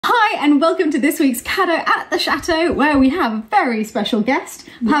and welcome to this week's Cadeaux at the Chateau, where we have a very special guest.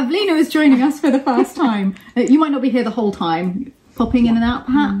 Pavlina is joining us for the first time. You might not be here the whole time, popping in and out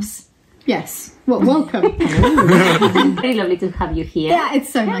perhaps. Yes, well, welcome. Very lovely to have you here. Yeah,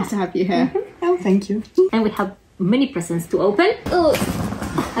 it's so nice to have you here. Oh, thank you. And we have many presents to open. Oh,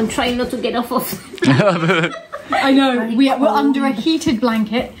 I'm trying not to get off of. I know, we're under a heated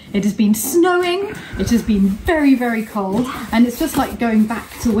blanket. It has been snowing, it has been very, very cold, and it's just like going back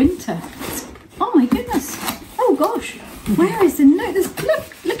to winter. Oh my goodness. Oh gosh, where is the note?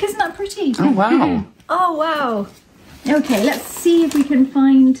 Look, isn't that pretty? Oh wow. Oh wow. Okay, let's see if we can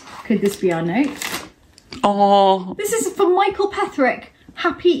find, could this be our note? Oh. This is from Michael Petherick.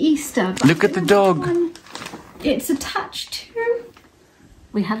 Happy Easter. But Look at the dog. It's attached to...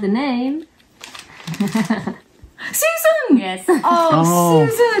 We have the name. Susan! Yes. Oh,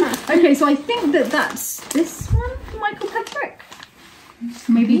 Susan! Okay, so I think that's this one from Michael Petherick.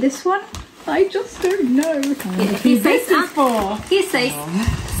 Maybe this one? I just don't know. He says, for. He says,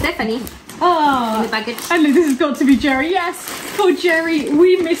 Stephanie. Oh, In the package. and this has got to be Jerry. Yes, for Jerry,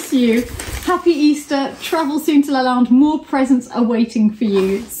 we miss you. Happy Easter. Travel soon to Lalande. More presents are waiting for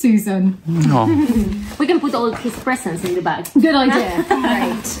you, Susan. Oh. We can put all his presents in the bag. Good idea.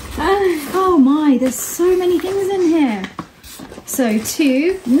 Great. Oh my, there's so many things in here. So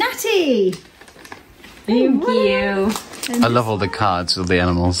to Natty. Thank you. I love all the cards with the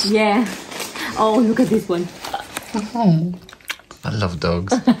animals. Yeah. Oh, look at this one. Oh. I love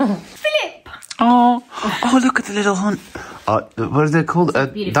dogs. Philip. Oh. Oh, look at the little hunt. What is it called?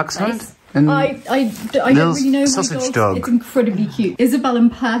 Duck's hunt? And I don't really know. sausage dog. It's incredibly cute. Isabel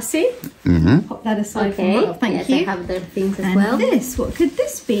and Percy. Pop that aside for a while. Thank yes, you. I have their things as And well. this, what could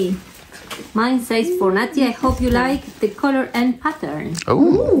this be? Mine says for Natty, I hope you like the color and pattern.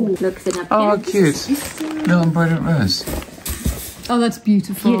 oh. Look, the napkin. Oh, cute. Little embroidered rose. Oh, that's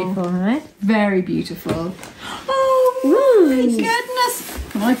beautiful. Beautiful, right? Very beautiful. Oh my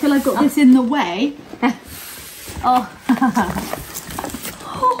goodness! Well, I feel I've got this in the way. Oh.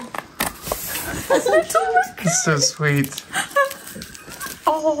 That's adorable. It's so sweet.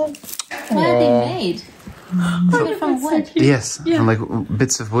 Oh, What are they made? From wood. Yes, from like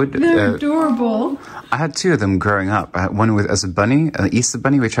bits of wood. they're adorable. I had two of them growing up. I had one with as a bunny, an Easter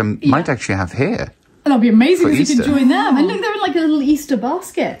bunny, which I might actually have here. And that'll be amazing For if you can Easter. join them. And look, they're in like a little Easter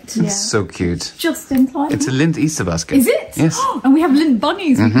basket. It's so cute. Just in time. It's a lint Easter basket. Is it? Yes. And we have lint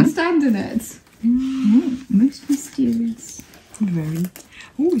bunnies. We can stand in it. Most mysterious. Very.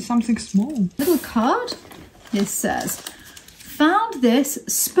 Oh, something small. Little card. This says, found this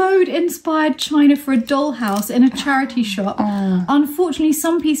Spode-inspired china for a dollhouse in a charity shop. Unfortunately,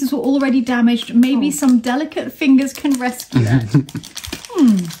 some pieces were already damaged. Maybe some delicate fingers can rescue it.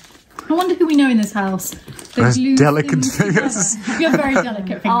 I wonder who we know in this house. Has glue delicate things fingers. together. You have very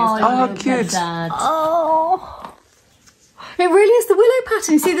delicate fingers. Oh, look cute. at that. Oh, it really is the willow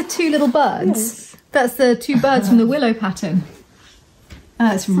pattern. You see the two little birds? Yes. That's the two birds from the willow pattern.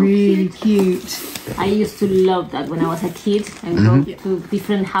 That's really cute. I used to love that when I was a kid and go to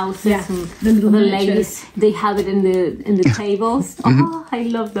different houses and the little ladies, they have it in the tables. Oh, I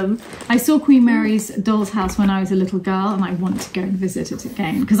love them. I saw Queen Mary's doll's house when I was a little girl, and I want to go and visit it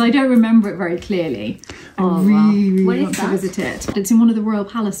again because I don't remember it very clearly. I really Where is want to that? visit it. It's in one of the royal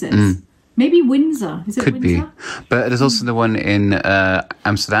palaces. Maybe Windsor. Is it Could Windsor? be. But there's also the one in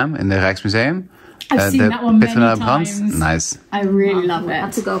Amsterdam, in the Rijksmuseum. I've seen that one many Pavlina Brands. times. Nice. I really love I have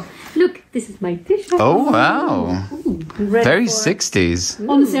it. to go. Look, this is my t-shirt. Oh, wow. Red Very for- 60s.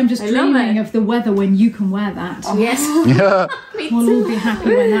 Honestly, I'm just I love dreaming it. of the weather when you can wear that. Yes. Yeah. We'll all be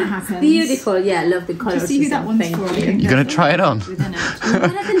happy when that happens. Beautiful. Yeah, I love the Do colors. you see who that one's for? You're going to try it on? Within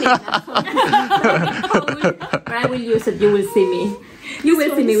it. But I will use it. You will see me. You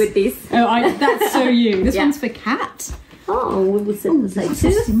will see me with this. Oh, that's so you. This Yeah. one's for Kat. Oh, we will set this like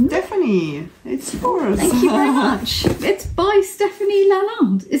this. Stephanie, it's yours. Thank you very much. It's by Stephanie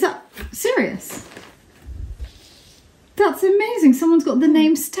Lalande. Is that serious? That's amazing. Someone's got the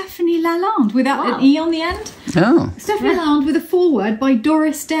name Stephanie Lalande without an E on the end. Oh. Stephanie Lalande with a foreword by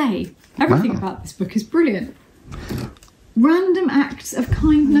Doris Day. Everything about this book is brilliant. Random acts of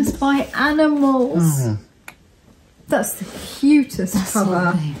kindness by animals. Oh. That's the cutest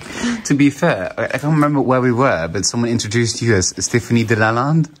cover. To be fair, I can't remember where we were, but someone introduced you as Stephanie de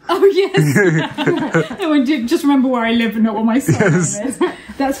Lalande. Oh, yes. I just remember where I live and not what my surname is.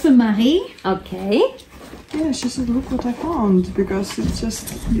 That's for Marie. Okay. Yeah, she said, look what I found, because it's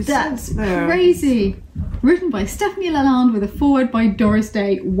just, it That's says there. crazy. Written by Stephanie Lalande with a foreword by Doris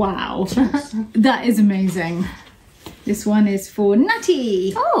Day. Wow. That is amazing. This one is for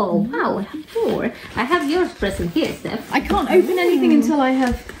Natty. Oh, wow. I have four. I have yours present here, Steph. I can't open anything until I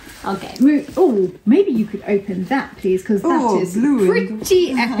have Okay. Oh, maybe you could open that, please, because that is blue.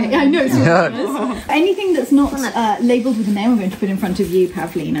 pretty epic. I know it's yours. Anything that's not labelled with a name, I'm going to put in front of you,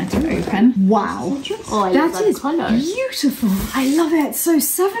 Pavlina, to open. Wow. Oh, I love That is colour. beautiful. I love it. So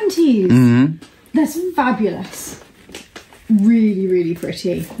 70s. That's fabulous. Really, really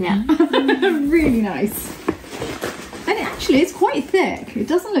pretty. Yeah. Really nice. And actually, it's quite thick. It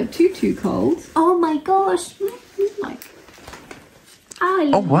doesn't look too cold. Oh my gosh. Like,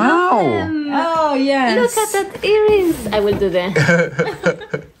 I Oh, wow. love them. oh yes. Look at that earrings. I will do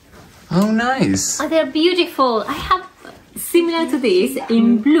that. Oh, nice. Oh, they're beautiful. I have similar to this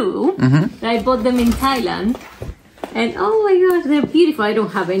in blue. I bought them in Thailand. And oh my gosh, they're beautiful. I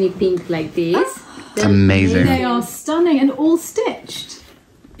don't have any pink like this. They're Amazing. They are stunning and all stitched.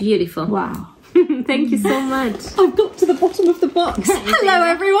 beautiful. Wow. Thank you so much. I've got to the bottom of the box. Hello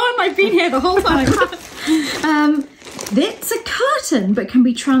everyone, I've been here the whole time. It's a curtain but can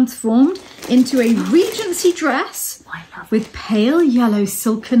be transformed into a Regency dress I love with pale yellow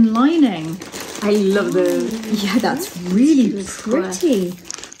silken lining. I love them. Yeah, that's really square. pretty.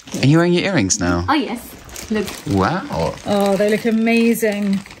 Are you wearing your earrings now? Oh yes. Look. Wow. Oh, they look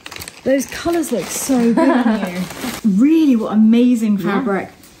amazing. Those colours look so good on you. Really, what amazing fabric.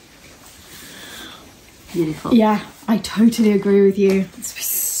 Beautiful. Yeah, I totally agree with you. It's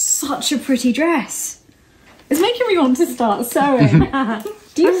such a pretty dress. It's making me want to start sewing.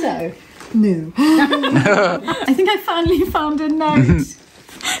 Do you sew? No. I think I finally found a note.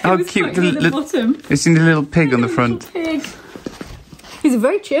 How was cute. stuck near the bottom. It's in the little pig on the front. Pig. He's a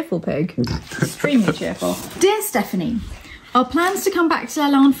very cheerful pig. Extremely cheerful. Dear Stephanie, our plans to come back to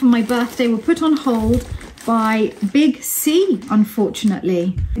Lalande for my birthday were put on hold by Big C,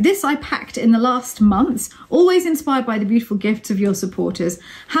 unfortunately. This I packed in the last months, always inspired by the beautiful gifts of your supporters.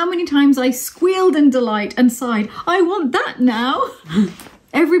 How many times I squealed in delight and sighed, I want that now.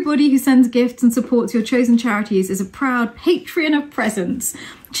 Everybody who sends gifts and supports your chosen charities is a proud patron of presents.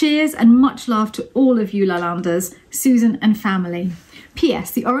 Cheers and much love to all of you Lalanders, Susan and family.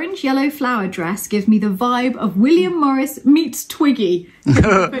 P.S. The orange-yellow flower dress gives me the vibe of William Morris meets Twiggy. Put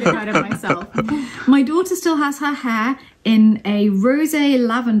it right of myself. My daughter still has her hair in a rosé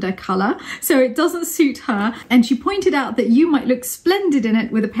lavender colour, so it doesn't suit her, and she pointed out that you might look splendid in it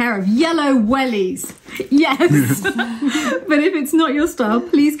with a pair of yellow wellies. Yes! But if it's not your style,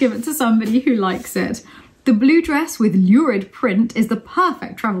 please give it to somebody who likes it. The blue dress with lurid print is the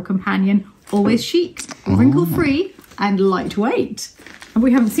perfect travel companion, always chic, wrinkle-free, and lightweight. And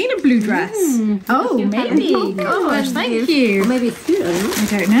we haven't seen a blue dress. Oh, maybe. Gosh, thank you. Or maybe it's here. I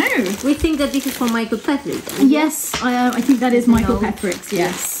don't know. We think that this is for Michael Patrick. Yes, I think that is Michael No. Patrick's,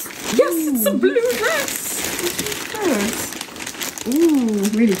 yes. Yes, it's a blue dress. Yes. Ooh,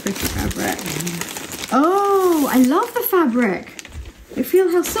 really pretty fabric. Oh, I love the fabric. I feel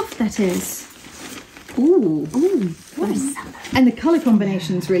how soft that is. Ooh. And the colour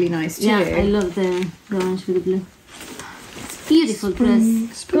combination is really nice too. Yeah, I love the orange with the blue. It's beautiful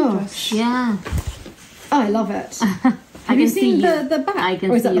dress. Gosh. Yeah. Oh, I love it. I Have you can seen see the back? I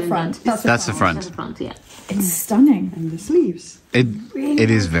can or is that see the you front? in That's That's the That's front. the front, yeah. It's stunning. And the sleeves. It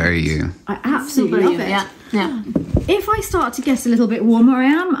is very you. I absolutely love it. Yeah, yeah. If I start to get a little bit warmer, I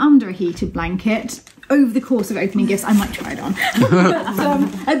am under a heated blanket. Over the course of opening gifts, I might try it on.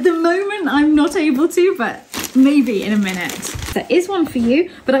 But, at the moment, I'm not able to, but maybe in a minute. There is one for you,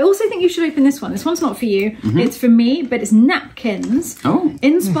 but I also think you should open this one. This one's not for you. It's for me, but it's napkins. Oh.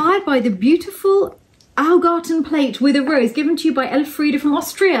 Inspired by the beautiful Augarten plate with a rose given to you by Elfriede from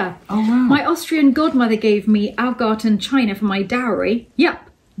Austria. Oh, wow. My Austrian godmother gave me Augarten china for my dowry. Yep.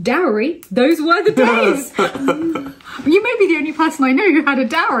 Dowry? Those were the days! You may be the only person I know who had a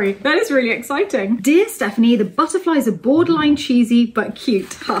dowry. That is really exciting. Dear Stephanie, the butterflies are borderline cheesy but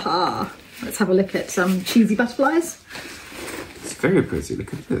cute. Haha. Let's have a look at some cheesy butterflies. It's very pretty.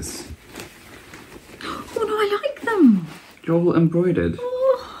 Look at this. Oh no, I like them. They're all embroidered.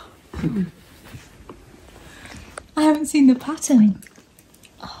 Oh. I haven't seen the pattern.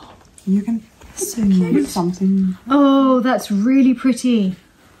 You can put something. Oh, that's really pretty.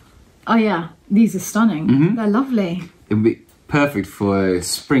 Oh yeah, these are stunning. They're lovely. It would be perfect for a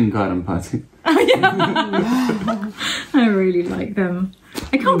spring garden party. I really like them.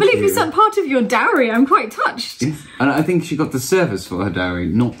 I can't believe you sent part of your dowry. I'm quite touched. Yes. And I think she got the service for her dowry,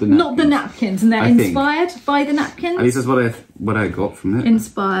 not the napkins. Not the napkins, and they're I think. inspired by the napkins. At least that's what I got from it.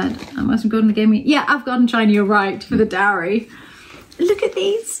 Inspired. I must have gone gave me. Yeah, I've gotten shiny. You're right for the dowry. Look at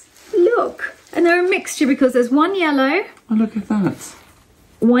these. Look, and they're a mixture because there's one yellow, Oh, look at that.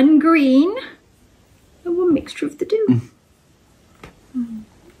 one green, and one mixture of the two.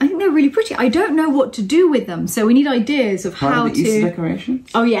 I think they're really pretty. I don't know what to do with them, so we need ideas of how Part of the to... Easter decoration?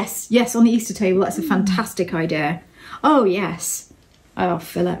 Oh, yes. Yes, on the Easter table. That's a fantastic idea. Oh, yes. Oh,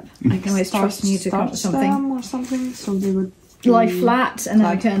 Philip, I can always trust you to come up with something. Or something, so they would Lie flat, and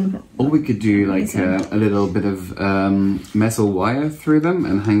then we can... Or we could do like a little bit of metal wire through them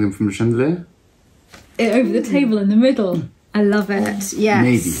and hang them from the chandelier. Over the table in the middle. I love it.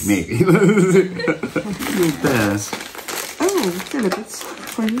 Yes. Maybe. Bears. Oh, Philip, it's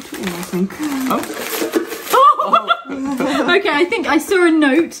for you too, I think. Okay, I think I saw a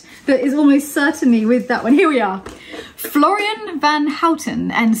note that is almost certainly with that one. Here we are. Florian van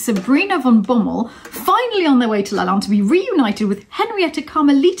Houten and Sabrina von Bommel finally on their way to Lalande to be reunited with Henrietta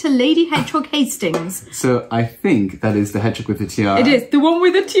Carmelita Lady Hedgehog Hastings. So I think that is the hedgehog with the tiara. It is, the one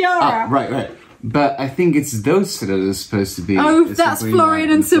with the tiara. Ah, right. But I think it's those two that are supposed to be... Oh, that's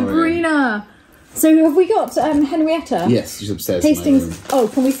Florian and Sabrina. So have we got Henrietta? Yes, she's upstairs. Hastings. Oh,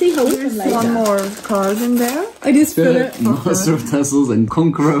 can we see her with them later? One more card in there. I just put The it. Master of Tassels and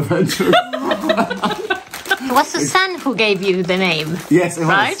Conqueror of Hedgehogs. It was Susanne who gave you the name. Yes, it was.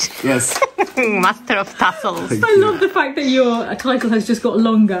 Right? Yes. Master of Tassels. I love the fact that your title has just got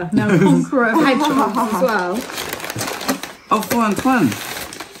longer. Now Conqueror of Hedgehogs as well. Oh, Antoine.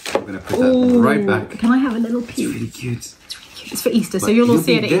 I'm going to put that right back. Can I have a little peek? Really cute. It's for Easter, so you'll all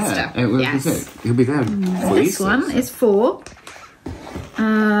see it at Easter. Yes. He'll be there for This Easter. one is for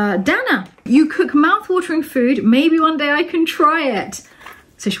Dana. You cook mouth-watering food. Maybe one day I can try it.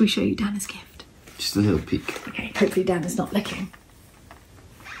 So should we show you Dana's gift? Just a little peek. Okay, hopefully Dana's not licking.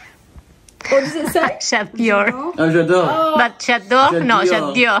 What does it say? Chateau. Oh, j'adore. But Chateau? No,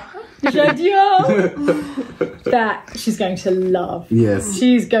 Chateau. That she's going to love. Yes.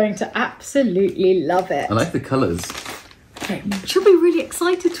 She's going to absolutely love it. I like the colours. Okay. She'll be really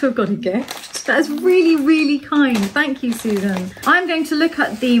excited to have got a gift. That is really, really kind. Thank you, Susan. I'm going to look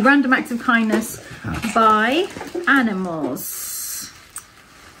at the random acts of kindness by animals.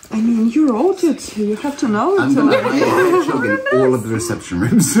 I mean, you wrote it. You have to know it. I'm going to hide a hedgehog in all of the reception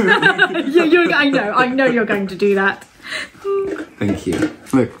rooms. I know you're going to do that. Thank you.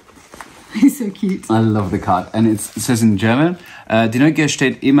 Look. He's so cute. I love the card. And it says in German, die Neugier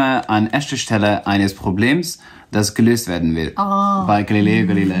steht immer an erster Stelle eines Problems, das gelöst werden will. By Galileo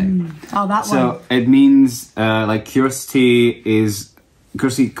Galilei. Oh, that one. So it means like curiosity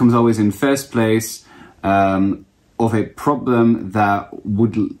comes always in first place of a problem that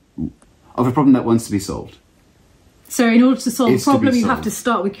wants to be solved. So in order to solve a It's to be problem, you have solved. to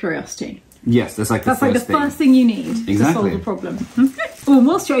start with curiosity. Yes, that's like the first thing you need to solve a problem. Well,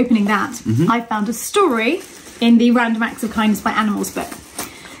 whilst you're opening that, I found a story in the Random Acts of Kindness by Animals book.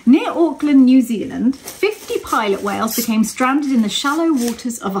 Near Auckland, New Zealand, 50 pilot whales became stranded in the shallow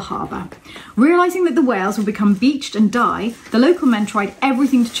waters of a harbour. Realising that the whales would become beached and die, the local men tried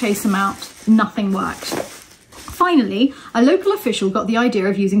everything to chase them out. Nothing worked. Finally, a local official got the idea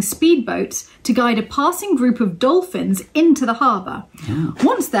of using speedboats to guide a passing group of dolphins into the harbour. Yeah.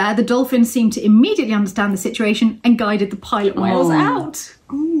 Once there, the dolphins seemed to immediately understand the situation and guided the pilot whales out.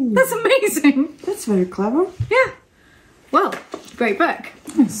 Ooh. That's amazing. That's very clever. Yeah. Well, great book.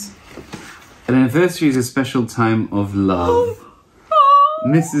 Yes. An anniversary is a special time of love.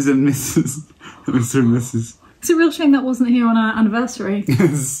 Mrs. and Mrs. Mr. and Mrs. It's a real shame that wasn't here on our anniversary.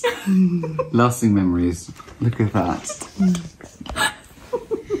 Yes. Lasting memories. Look at that.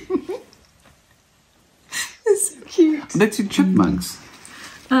 It's so cute. They're two chipmunks.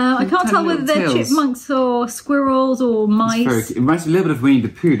 I can't tell whether they're tails. chipmunks or squirrels or mice. Very cute. It reminds me a little bit of Winnie the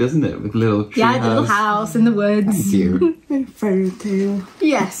Pooh, doesn't it? With a little tree Yeah, the little house in the woods. Thank you. Very fairy tale.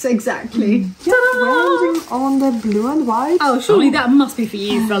 Yes, exactly. Wearing on the blue and white. Oh, surely that must be for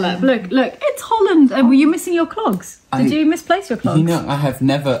you, Philip. Look, it's Holland. Were you missing your clogs? Did you misplace your clogs? You know, I have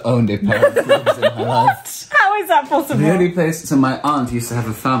never owned a pair of clogs in my life. How is that possible? The only place, so my aunt used to have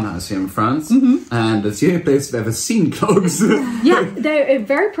a farmhouse here in France, and it's the only place I've ever seen clogs. Yeah, they're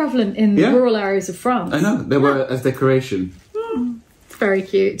very prevalent in rural areas of France. I know, they were as decoration. It's very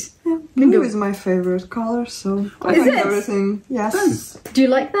cute. Blue is my favorite color, so I Is like it? everything. Yes. Thanks. Do you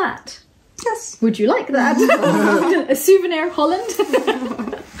like that? Yes. Would you like that? A souvenir of Holland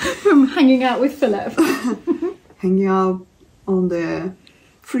from hanging out with Philip. Hanging out on the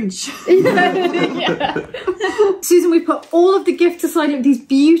fridge. Yeah. Susan, we put all of the gifts aside. Look, these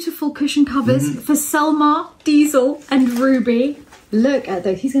beautiful cushion covers for Selmar, Diesel and Ruby. Look at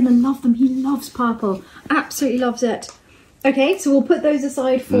those. He's going to love them. He loves purple. Absolutely loves it. Okay, so we'll put those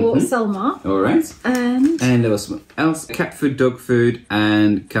aside for Selmar. All right. And there was something else. Cat food, dog food,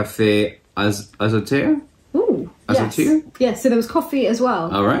 and Café Azotea. ooh, As well too? Yes, so there was coffee as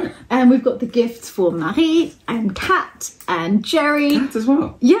well. All right. And we've got the gifts for Marie and Kat and Jerry. Kat as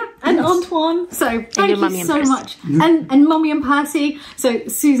well. Yeah, and Antoine. So thank you so much. And Mummy and Percy. So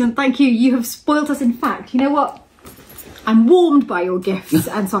Susan, thank you. You have spoilt us. In fact, you know what? I'm warmed by your gifts,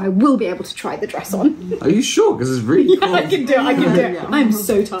 and so I will be able to try the dress on. Are you sure? Because it's really cool. I can do it. I'm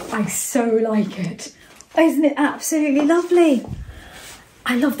so tired. I so like it. Isn't it absolutely lovely?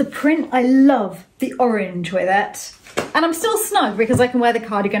 I love the print. I love the orange with it. And I'm still snug because I can wear the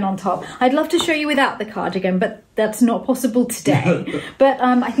cardigan on top. I'd love to show you without the cardigan, but that's not possible today. But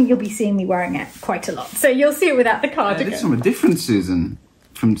I think you'll be seeing me wearing it quite a lot. So you'll see it without the cardigan. This is from a different Susan.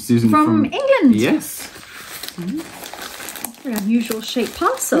 From England. Yes. Very unusual shaped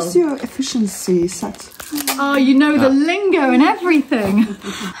parcel. What's your efficiency set? Oh, you know the lingo and everything.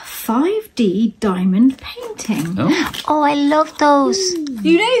 5D diamond painting. Oh, I love those.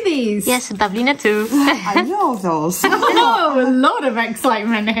 You know these? Yes, Pavlina too. I love those. Oh, a lot of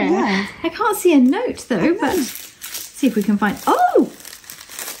excitement here. Yeah. I can't see a note though, but let's see if we can find. Oh!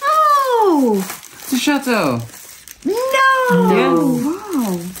 Oh! The Chateau. No!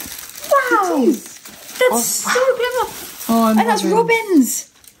 Wow. Wow! That's so clever. Oh, And that's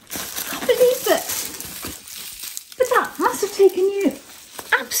Robin's. I can't believe it. But that must have taken you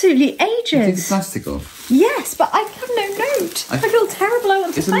absolutely Take the ages. plastic off. Yes, but I have no note. I feel terrible. I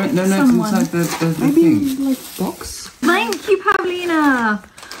want to Is thank no someone. notes inside the Maybe thing? like box. Thank you, Pavlina.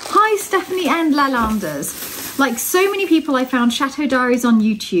 Hi, Stephanie and Lalanders. Like so many people, I found Chateau Diaries on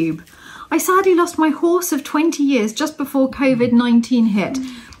YouTube. I sadly lost my horse of 20 years just before COVID-19 hit.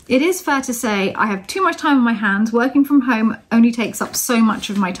 It is fair to say I have too much time on my hands. Working from home only takes up so much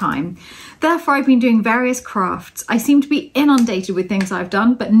of my time. Therefore, I've been doing various crafts. I seem to be inundated with things I've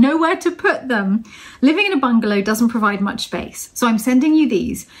done, but nowhere to put them. Living in a bungalow doesn't provide much space, so I'm sending you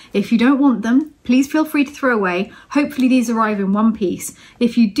these. If you don't want them, please feel free to throw away. Hopefully these arrive in one piece.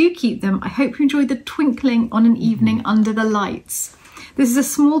 If you do keep them, I hope you enjoy the twinkling on an evening under the lights. This is a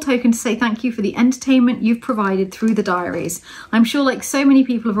small token to say thank you for the entertainment you've provided through the diaries. I'm sure, like so many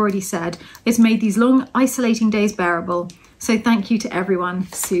people have already said, it's made these long, isolating days bearable. So thank you to everyone,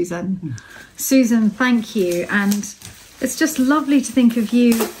 Susan. Susan, thank you. And it's just lovely to think of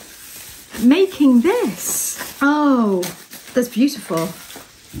you making this. Oh, that's beautiful.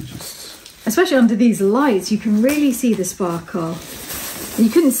 Especially under these lights, you can really see the sparkle. You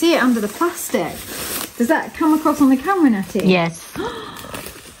couldn't see it under the plastic. Does that come across on the camera, Nettie? Yes.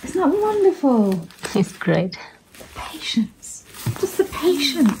 Isn't that wonderful? It's great. Patience. Just the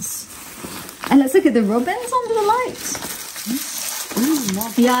patience. And let's look at the robins under the light.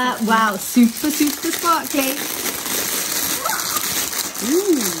 Yeah, wow, super, super sparkly.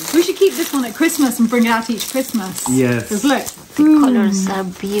 We should keep this one at Christmas and bring it out each Christmas. Yes. Because look. The colours are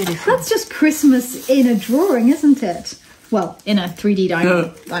beautiful. That's just Christmas in a drawing, isn't it? Well, in a 3D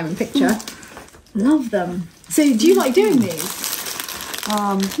diamond picture. Love them. So do you like doing these?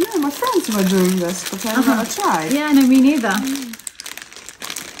 Yeah, my friends were doing this, but I never tried. Yeah, no, me neither.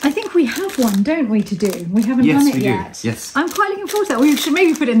 I think we have one, don't we, to do? We haven't done it yet. Do. Yes. I'm quite looking forward to that. We should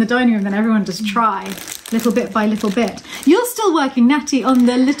maybe put it in the dining room, then everyone just try little bit by little bit. You're still working, Natty, on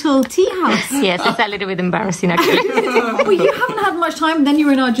the little tea house. Yes, it's a little bit embarrassing actually. Well, you haven't had much time, then you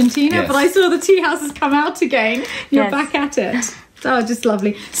were in Argentina, Yes. but I saw the tea house has come out again. You're Yes. back at it. Oh, just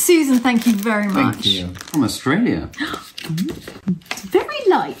lovely. Susan, thank you very much. Thank you. From Australia. It's very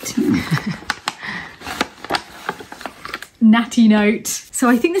light. Natty note. So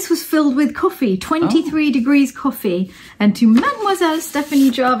I think this was filled with coffee, 23 degrees coffee. And to Mademoiselle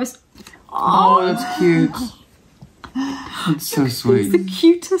Stephanie Jarvis. Oh, that's cute. That's so sweet. The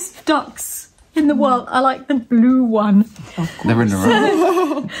cutest ducks in the world. I like the blue one. They're in a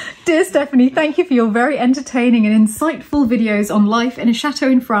row. Dear Stephanie, thank you for your very entertaining and insightful videos on life in a chateau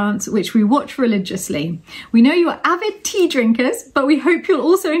in France, which we watch religiously. We know you are avid tea drinkers, but we hope you'll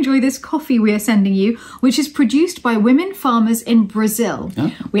also enjoy this coffee we are sending you, which is produced by women farmers in Brazil.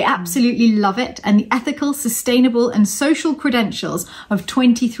 Oh. We absolutely love it and the ethical, sustainable and social credentials of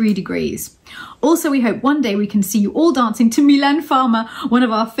 23 degrees. Also, we hope one day we can see you all dancing to Mylène Farmer, one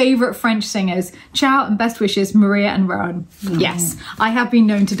of our favourite French singers. Ciao and best wishes, Maria and Rowan. Yes, I have been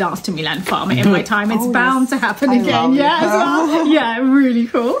known to dance to Mylène Farmer in my time. It's bound to happen again. Yeah, as well. Yeah, really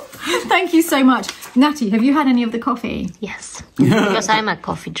cool. Thank you so much. Natty, have you had any of the coffee? Yes, because I'm a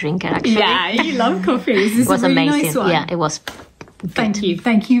coffee drinker actually. Yeah, you love coffee. This is It was a really amazing. nice one. Yeah, it was. Thank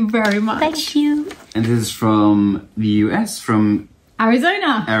you very much. Thank you. And this is from the US, from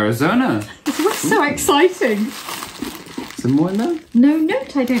Arizona. Arizona. What's so exciting? Some more in there? No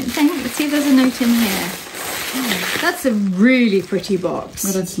note, I don't think. Let's see if there's a note in here. That's a really pretty box.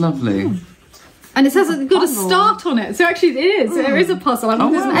 Oh, that's lovely. And it says it's got a start on it. So actually it is. There is a puzzle. And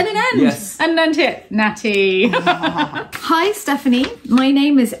an end. Yes. And an end here. Natty. Hi, Stephanie. My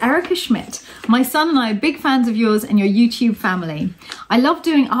name is Erica Schmidt. My son and I are big fans of yours and your YouTube family. I love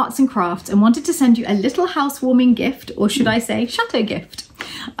doing arts and crafts and wanted to send you a little housewarming gift, or should I say Chateau gift.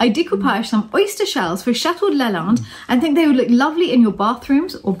 I decoupage some oyster shells for Chateau Lalande and think they would look lovely in your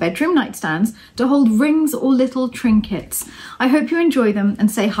bathrooms or bedroom nightstands to hold rings or little trinkets. I hope you enjoy them and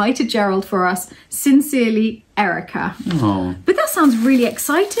say hi to Gerald for us. Sincerely, Erica. Oh. But that sounds really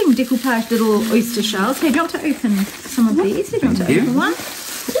exciting, decoupage little oyster shells. Hey, do you want to open some of these? Do you want to open one?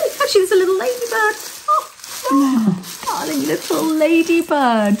 Ooh, actually, there's a little ladybird. Oh, darling little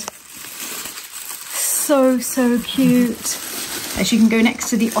ladybird. So, so cute. She can go next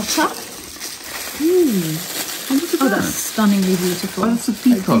to the otter. Oh, that's stunningly beautiful. Oh, that's a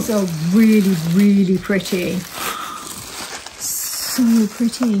peacock. These are really, really pretty. So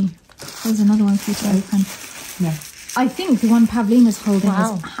pretty. There's another one for you to open. Yeah. I think the one Pavlina's holding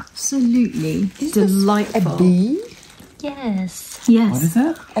is absolutely delightful. A bee? Yes. Yes. What is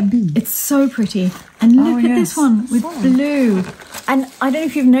that? A bee. It's so pretty. And look at this one with blue. And I don't know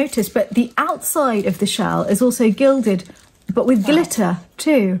if you've noticed, but the outside of the shell is also gilded, but with glitter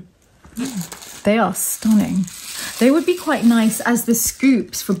too. They are stunning. They would be quite nice as the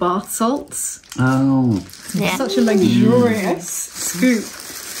scoops for bath salts. Oh. Yeah. Such a luxurious scoop.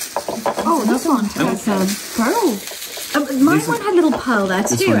 Oh, this one has pearl. My one had a little pearl there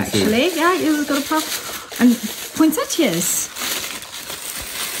too, one too. actually. Yeah, it's got a pearl. And poinsettias.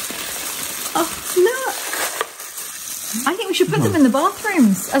 Oh, look. I think we should put them in the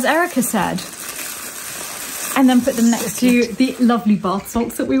bathrooms, as Erica said. And then put them next to the lovely bath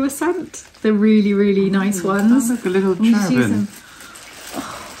salts that we were sent. The really, really nice ones. Like a little We just use cherubim. them.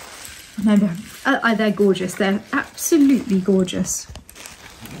 Oh, no, they're gorgeous. They're absolutely gorgeous.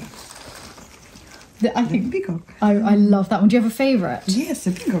 I think Peacock. I love that one. Do you have a favourite? Yes,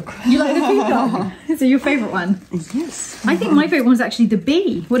 a peacock. You like the peacock? Is it your favourite one? Yes. I think my favourite one is actually the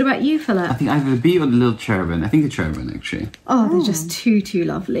bee. What about you, I Philip? think either the bee or the little cherubim. I think the cherubim, actually. Oh, they're just too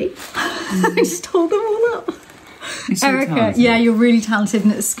lovely. I just hold them all up. You're so Erica, talented. yeah, you're really talented,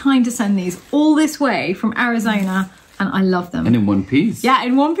 and it's kind to send these all this way from Arizona, and I love them. And in one piece. Yeah,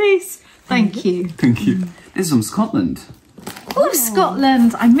 in one piece. Thank you. Thank you. This is from Scotland. Oh,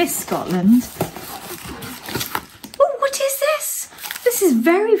 Scotland. I miss Scotland. Oh, what is this? This is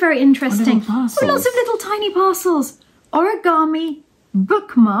very, very interesting. Little parcels. Oh, lots of little tiny parcels. Origami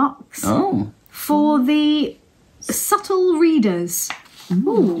bookmarks for the subtle readers.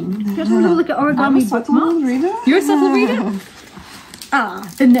 Ooh, let's have a little look at origami bookmarks. Reader? You're a subtle reader?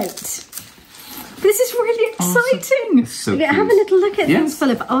 Ah, the note. This is really exciting. so Yeah, have a cute. little look at Yes. things,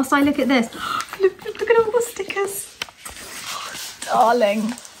 Philip. Whilst I look at this. Look at all the stickers. Oh,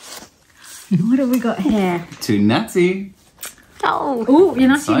 darling. What have we got here? To Natty. Oh. Oh, you're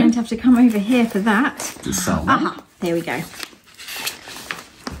not Sorry? going to have to come over here for that. To Selmar. Aha, there we go.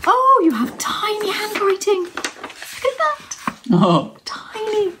 Oh, you have tiny handwriting. Look at that. Oh.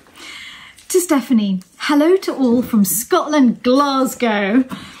 Tiny. To Stephanie, hello to all from Scotland, Glasgow.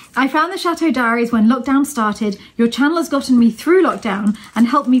 I found the Chateau Diaries when lockdown started. Your channel has gotten me through lockdown and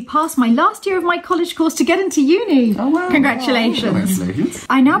helped me pass my last year of my college course to get into uni. Oh, wow. Congratulations. Congratulations.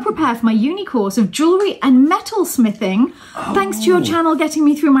 I now prepare for my uni course of jewellery and metal smithing, thanks to your channel getting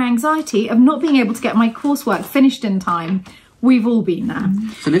me through my anxiety of not being able to get my coursework finished in time. We've all been there.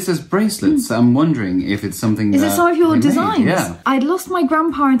 So this is bracelets. I'm wondering if it's something Is that it some of your we made. designs? Yeah. I'd lost my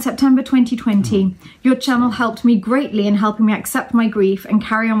grandpa in September 2020. Your channel helped me greatly in helping me accept my grief and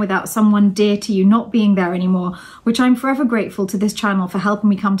carry on without someone dear to you not being there anymore, which I'm forever grateful to this channel for helping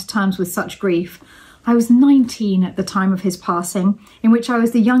me come to terms with such grief. I was 19 at the time of his passing, in which I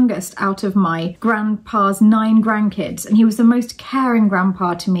was the youngest out of my grandpa's 9 grandkids, and he was the most caring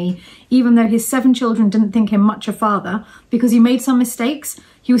grandpa to me, even though his 7 children didn't think him much a father, because he made some mistakes.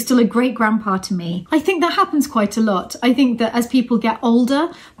 He was still a great grandpa to me. I think that happens quite a lot. I think that as people get older,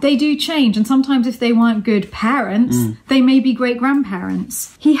 they do change. And sometimes if they weren't good parents, they may be great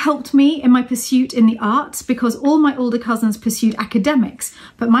grandparents. He helped me in my pursuit in the arts because all my older cousins pursued academics.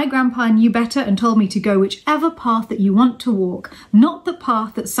 But my grandpa knew better and told me to go whichever path that you want to walk, not the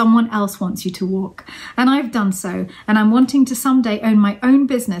path that someone else wants you to walk. And I've done so. And I'm wanting to someday own my own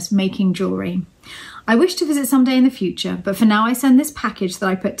business making jewellery. I wish to visit someday in the future, but for now I send this package that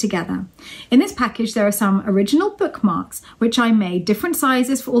I put together. In this package there are some original bookmarks, which I made different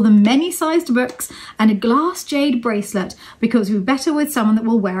sizes for all the many-sized books, and a glass jade bracelet, because it would be better with someone that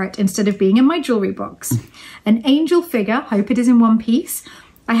will wear it instead of being in my jewellery box. An angel figure, hope it is in one piece,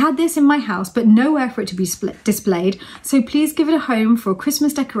 I had this in my house, but nowhere for it to be displayed, so please give it a home for a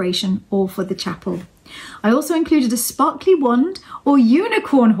Christmas decoration or for the chapel. I also included a sparkly wand or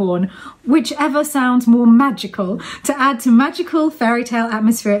unicorn horn, whichever sounds more magical, to add to magical fairy tale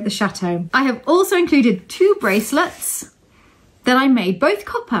atmosphere at the chateau. I have also included 2 bracelets that I made, both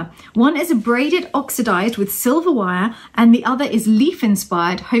copper. One is a braided oxidized with silver wire and the other is leaf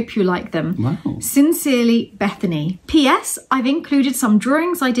inspired. Hope you like them. Wow. Sincerely, Bethany. P.S. I've included some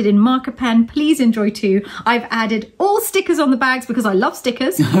drawings I did in marker pen. Please enjoy too. I've added all stickers on the bags because I love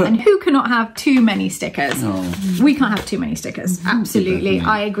stickers and who cannot have too many stickers? Oh. We can't have too many stickers. Absolutely.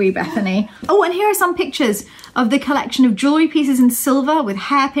 I agree, Bethany. Oh, and here are some pictures of the collection of jewellery pieces in silver with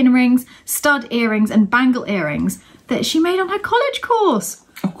hairpin rings, stud earrings and bangle earrings that she made on her college course.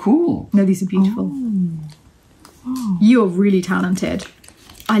 Oh, cool. No, these are beautiful. You're really talented.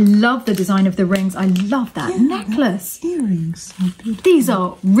 I love the design of the rings. I love that necklace. Earrings are beautiful. These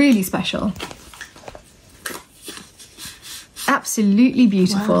are really special. Absolutely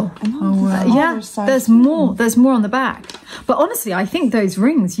beautiful. Wow. Yeah, there's more. There's more on the back. But honestly, I think those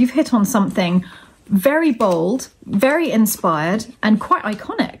rings, you've hit on something very bold, very inspired, and quite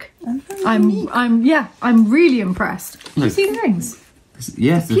iconic. I'm really impressed. Do you see the rings?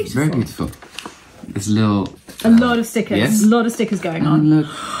 Yes, it's very beautiful. There's a lot of stickers. Yes. A lot of stickers going on. And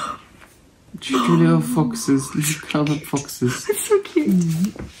look, two little foxes, little coloured foxes. It's so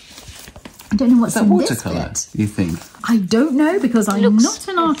cute. I don't know what's in this watercolour, bit. you think? I don't know because I'm Looks not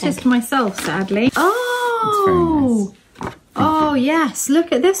an artist myself, sadly. It's very Oh, oh yes.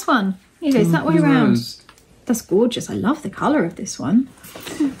 Look at this one. Here you go. It's that way around. That's gorgeous. I love the colour of this one.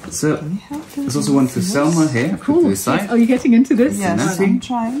 So there's also one for Selmar here. Cool. To this side. Are you getting into this? Yes, I'm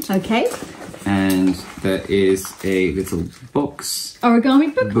trying. Okay. And there is a little box.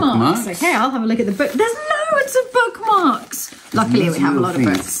 Origami bookmarks. Bookmarks. Okay, I'll have a look at the book. There's loads of bookmarks. Luckily, we have a lot of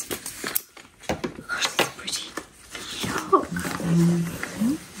books. Gosh, that's pretty. Look.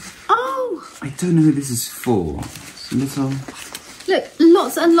 Oh. I don't know who this is for. It's a little... Look,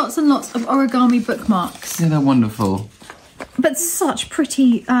 lots and lots and lots of origami bookmarks. Yeah, they're wonderful. But such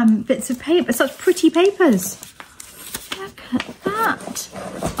pretty bits of paper, such pretty papers. Look at that.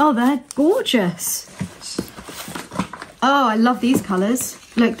 Oh, they're gorgeous. Oh, I love these colours.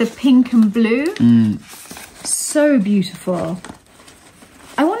 Look, the pink and blue. So beautiful.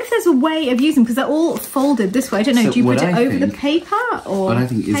 I wonder if there's a way of using them because they're all folded this way. I don't know, So do you put it what I over the think- paper or What I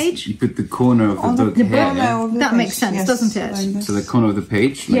think is page? you put the corner of the book the here. book. That makes sense, yes, doesn't it? like this. So the corner of the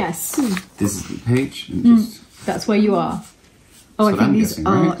page. Like, Yes, This is the page. And just... that's where you are. Oh, I what think I'm these guessing,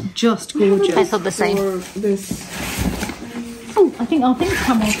 are right? just I gorgeous. thought the same. Or this. Oh, I think our thing's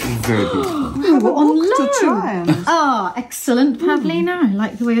come off. Very beautiful. Oh, we're on Book to low. try on. Ah, excellent, Pavlina. I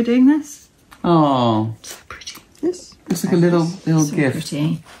like the way you're doing this. Oh, So pretty. This. it's like a little So gift.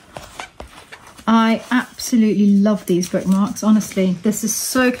 pretty. I absolutely love these bookmarks, honestly. This is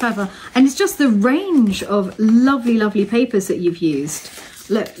so clever. And it's just the range of lovely, lovely papers that you've used.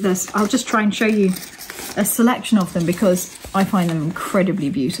 Look, I'll just try and show you a selection of them because I find them incredibly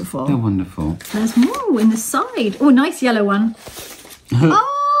beautiful. They're wonderful. There's more in the side. Oh, nice yellow one.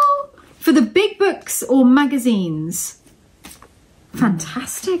 Oh, for the big books or magazines.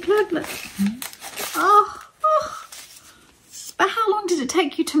 Fantastic. Look. Oh. But how long did it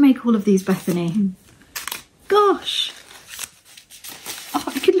take you to make all of these, Bethany? Gosh. Oh,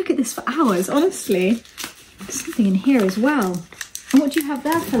 I could look at this for hours, honestly. There's something in here as well. And what do you have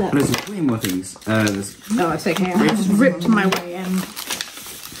there, Philip? There's way more things. Oh, it's okay. I just ripped my way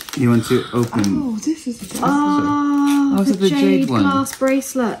in. You want to open... Oh, this is. Oh, Oh, the so the jade jade one. glass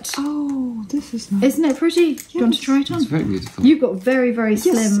bracelet. Oh, this is nice. Isn't it pretty? Do you want to try it on? It's very beautiful. You've got very, very Yes,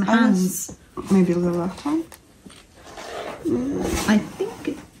 slim I hands. Maybe the left hand. I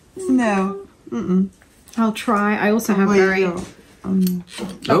think No. I'll try. I also have very...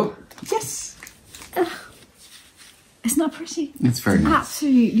 Oh, Yes. Isn't that pretty? it's very nice.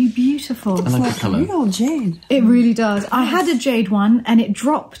 Absolutely beautiful. I like the colour. Real jade. It really does. I had a jade one and it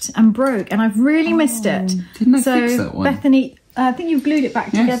dropped and broke and I've really missed it. Didn't I So, fix that one? Bethany, I think you've glued it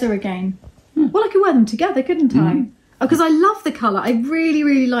back Yes. together again. Well, I could wear them together, couldn't I? Oh, because I love the colour. I really,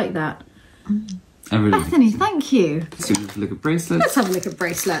 really like that. I really Bethany, thank you. So let's look at bracelets. Let's have a look at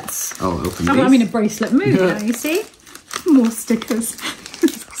bracelets. Oh, open Oh, these. I mean a bracelet movie now, you see? More stickers.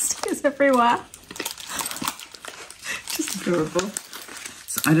 Stickers everywhere. Just adorable.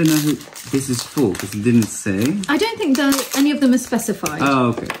 So I don't know who this is for because it didn't say. I don't think any of them are specified. Oh,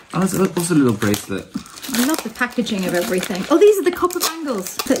 okay. Oh, it's also a little bracelet. I love the packaging of everything. Oh, these are the copper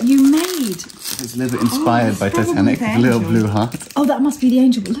bangles that you made. It's a little bit inspired by probably Titanic. the A little angel. blue heart. Oh, that must be the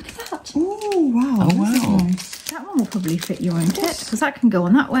angel. But look at that. Oh wow. Oh, this is wow. nice. That one will probably fit you, won't it? Because that can go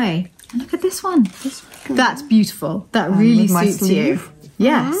on that way. And look at this one. That's beautiful. That really suits you.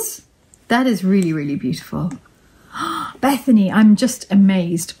 Yes. That is really, really beautiful. Bethany, I'm just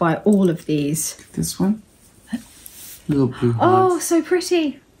amazed by all of these. This one. Little blue heart. Oh, so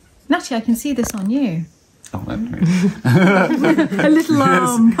pretty. Natty, I can see this on you. Oh, that's A little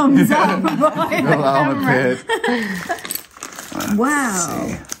arm comes up. Right, little arm appeared.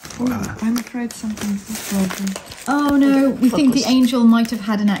 Wow. I'm afraid something's broken. Oh no, we think the angel might have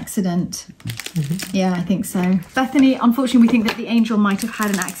had an accident. Yeah, I think so. Bethany, unfortunately, we think that the angel might have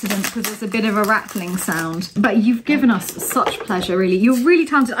had an accident because there's a bit of a rattling sound. But you've given us such pleasure, really. You're really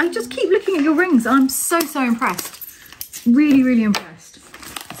talented. I just keep looking at your rings. I'm so impressed. Really, really impressed.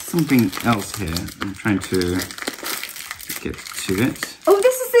 Something else here. I'm trying to get to it. Oh,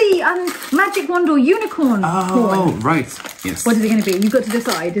 this is the magic wand or unicorn horn. Oh, right. Yes. What is it going to be? You've got to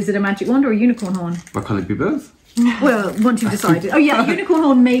decide. Is it a magic wand or a unicorn horn? What can it be both? Well, once you've decided. Oh yeah, unicorn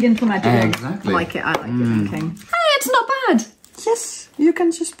horn made into a magic wand. Exactly. I like it. I like your thinking. Hey, it's not bad. Yes, you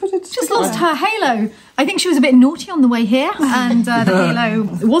can just put it. Just lost her halo. I think she was a bit naughty on the way here, and the halo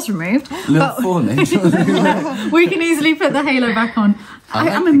was removed. Little fawn angel. We can easily put the halo back on.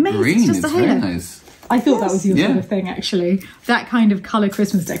 I'm amazed green. it's just a halo. Very nice. I thought that was your Yeah. sort of thing, actually. That kind of colour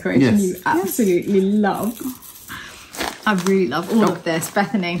Christmas decoration Yes. you absolutely love. I really love all of this.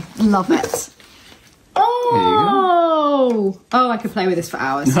 Bethany, love it. Oh! Oh, I could play with this for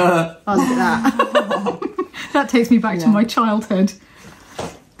hours. Oh, look at that. That takes me back to my childhood.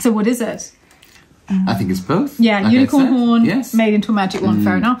 So what is it? I think it's both. Yeah, like I unicorn said. horn Yes. made into a magic wand,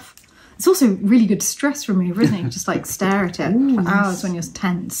 fair enough. It's also really good stress remover, isn't it? You just like stare at it for hours when you're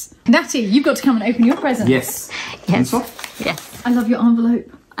tense. Natty, you've got to come and open your present. Yes. Yes. Off. Yes. I love your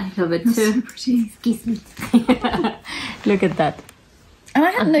envelope. I love it It's so too. pretty. Kiss me. Look at that. And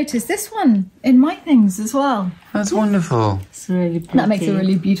I hadn't noticed this one in my things as well. That's wonderful. It's really pretty. That makes a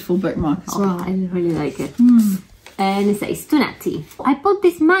really beautiful bookmark as Oh, well. I really like it. And it says, to Natty, I bought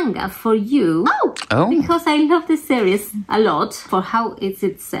this manga for you because I love this series a lot for how it's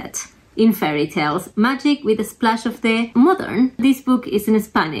set. In fairy tales, magic with a splash of the modern. This book is in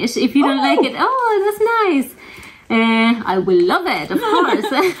Spanish. If you don't like it, oh, that's nice. I will love it, of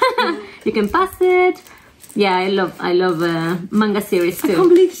course. You can pass it. Yeah, I love manga series too. I can't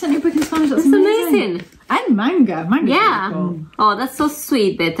believe you sent your book in Spanish. That's It's amazing. amazing. And manga. Manga's Yeah. really cool. Oh, that's so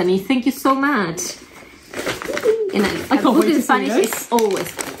sweet, Bethany. Thank you so much. And I can't wait to see Spanish this. is always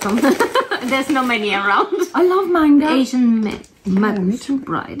from. There's not many around. I love manga. Asian Magus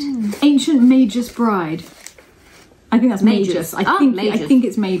Bride. Ancient Magus Bride. I think that's Magus. Magus. I Magus. think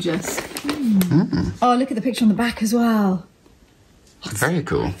it's Magus. Oh, look at the picture on the back as well. Very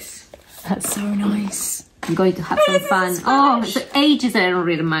cool. That's so nice. I'm going to have some fun. Oh, it's ages I don't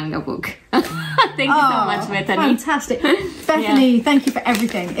read a manga book. Thank you so much, Bethany. Fantastic. Bethany, thank you for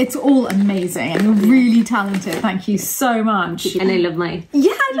everything. It's all amazing and you're really talented. Thank you so much. And I love mine.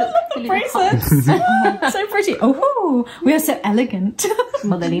 Yeah, I love the bracelets. So pretty. Oh, we are so elegant.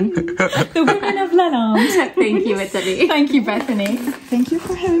 Modeling. The women of Lalande. Thank you, Bethany. Thank you, Bethany. Thank you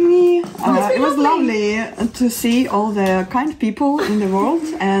for having me. It was lovely to see all the kind people in the world,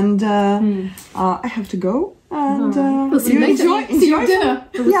 and I have to go. And We'll see you later. See you at dinner.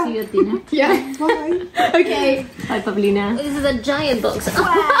 We'll see you at dinner. Yeah. Bye. Okay. Bye, Pavlina. This is a giant box.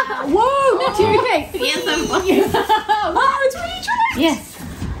 Wow. Whoa, Natty, you okay? Yes, I'm fine. Wow, it's really giant. Yes.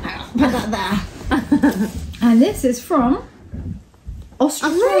 Put that there. And this is from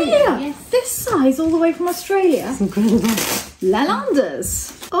Australia. Yes. This size all the way from Australia. Incredible.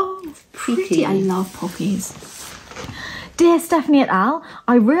 Lalandes. Oh, pretty. Pretty. I love poppies. Dear Stephanie et al.,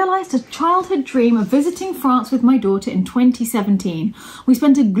 I realised a childhood dream of visiting France with my daughter in 2017. We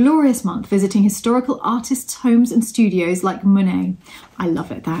spent a glorious month visiting historical artists' homes and studios like Monet. I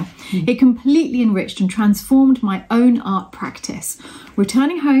love it there. It completely enriched and transformed my own art practice.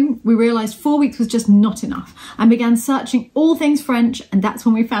 Returning home, we realised 4 weeks was just not enough and began searching all things French, and that's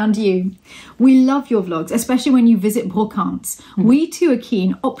when we found you. We love your vlogs, especially when you visit brocantes. We too are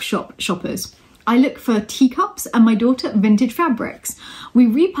keen op-shop shoppers. I look for teacups and my daughter vintage fabrics. We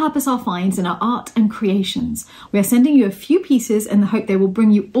repurpose our finds in our art and creations. We are sending you a few pieces in the hope they will bring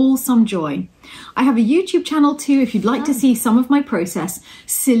you all some joy. I have a YouTube channel too if you'd like to see some of my process,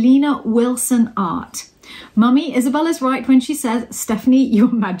 Selena Wilson Art. Mummy Isabella's right when she says, Stephanie,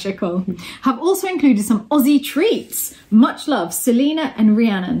 you're magical. Have also included some Aussie treats. Much love, Selena and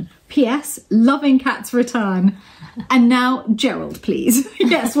Rhiannon. P.S. Loving Cat's return. And now, Gerald, please.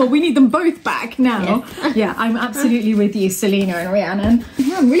 Yes, well, we need them both back now. Yes. Yeah, I'm absolutely with you, Selena and Rhiannon.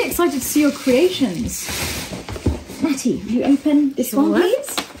 Yeah, I'm really excited to see your creations. Natty, will you open this one,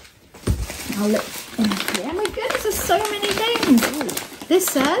 please? I'll look in here. My goodness. so many things. This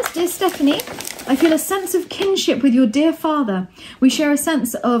says, Dear Stephanie, I feel a sense of kinship with your dear father. We share a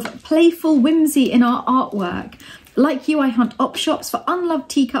sense of playful whimsy in our artwork. Like you, I hunt op shops for unloved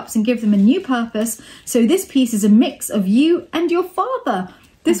teacups and give them a new purpose. So this piece is a mix of you and your father.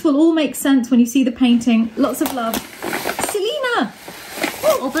 This will all make sense when you see the painting. Lots of love. Selena!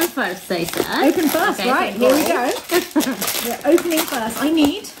 Open first, they said. Open first, okay, right, here we go. We're opening first. I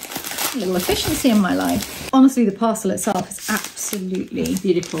need a little efficiency in my life. Honestly, the parcel itself is absolutely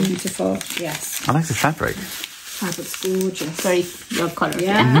Beautiful. Yes. I like the fabric. Fabric's gorgeous. Very your colour.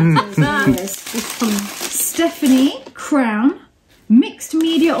 Yeah, it is. Stephanie Crown, Mixed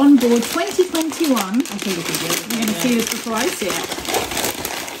Media on Board 2021. I think it'll be good. We're going to see this before I see it.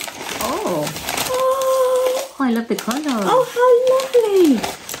 Oh, I love the colour. Oh, how lovely.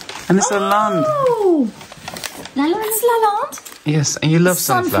 And it's Lalande. Oh, Lalande. it's Lalande. Yes, and you love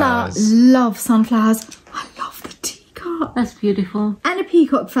sunflowers. Love sunflowers. I love the teacup. That's beautiful. And a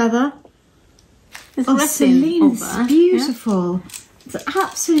peacock feather. It's Oh, resin Selena, it's over. beautiful. It's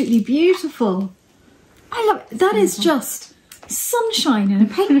absolutely beautiful. I love it. That is just sunshine in a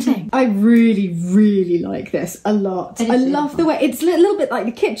painting. I really, really like this a lot. I love the way it's a little bit like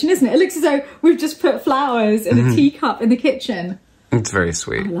the kitchen, isn't it? It looks as though we've just put flowers in a teacup in the kitchen. It's very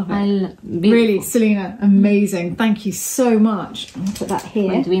sweet. I love it. Really, Selena, amazing. Thank you so much. I'm gonna put that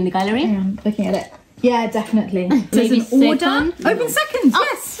here. Want to be in the gallery? I'm looking at it. Yeah, definitely. Maybe There's an order. second? Open seconds.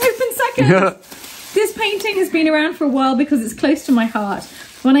 Yes, open seconds. This painting has been around for a while because it's close to my heart.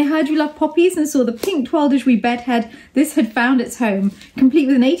 When I heard you love poppies and saw the pink Toile de Jouy bedhead, this had found its home. Complete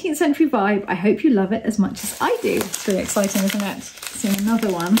with an 18th century vibe. I hope you love it as much as I do. It's very exciting, isn't it? Seeing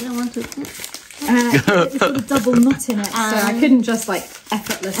another one. I want to. It's got a double knot in it, so I couldn't just like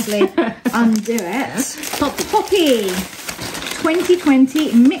effortlessly undo it. Poppy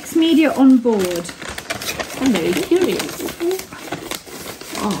 2020 Mixed Media on Board. I'm very curious.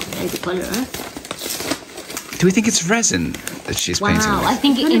 Oh, there's the colour. Do we think it's resin that she's painting Wow, with? I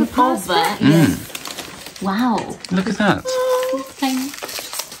think Kind in of a over. pasta. Yes. Wow. Look at that.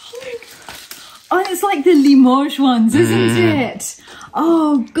 Oh, it's like the Limoges ones, isn't it?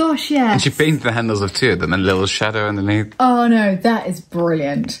 Oh gosh, yeah. And she painted the handles of two of them and a little shadow underneath. Oh no, that is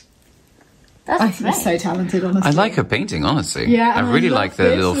brilliant. That's I think great. she's so talented, honestly. I like her painting, honestly. Yeah, I and really love like the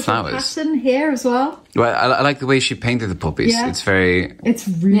this little little flowers. pattern here as well. Well, I like the way she painted the poppies. Yeah. It's very It's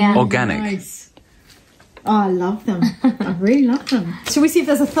really organic. nice. Oh, I love them. I really love them. Shall we see if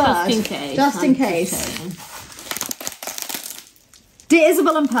there's a third? Just in case. Just in case. Dear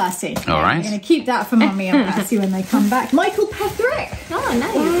Isabel and Percy. All right. I'm going to keep that for Mummy and Percy when they come back. Michael Petherick. Oh,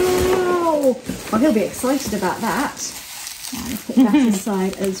 nice. Wow. Well, he'll be excited about that. I'll put that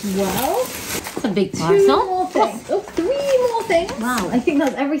aside as well. It's a big Two parcel. more things. Oh, three more things. Wow. I think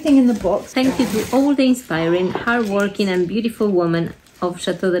that's everything in the box. Thank you to all the inspiring, hardworking and beautiful women of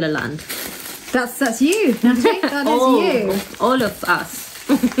Chateau de Lalande. That's you, Natalie. That is you. All of us.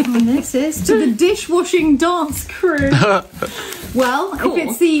 And this is to the dishwashing dance crew. Well, Cool. if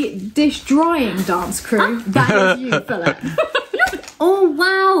it's the dish drying dance crew, that is you, Philip. Oh,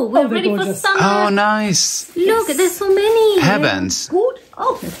 wow. We're they're ready for gorgeous. summer. Oh, nice. Look, there's so many. Hairbands. Good.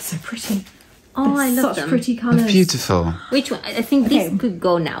 Oh, they're so pretty. Oh, I love Such them. pretty colours. Beautiful. Which one? I think Okay. this could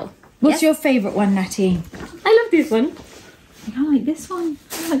go now. What's your favourite one, Natty? I love this one. I like this one.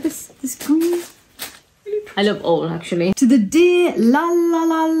 I like this green. I love all, actually. To the dear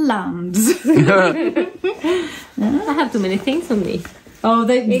Lands. I have too many things on me. Oh,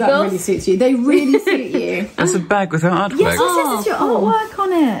 that goes. really suits you. They really suit you. That's a bag with her artwork. Yes, it's your artwork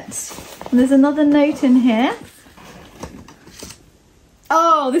on it. And there's another note in here.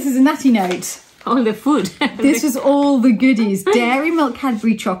 Oh, this is a Natty note. All the food. This was all the goodies. Dairy milk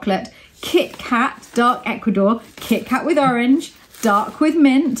Cadbury chocolate, Kit Kat dark Ecuador, Kit Kat with orange, dark with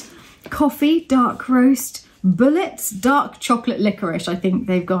mint, coffee, dark roast, Bullets dark chocolate licorice. I think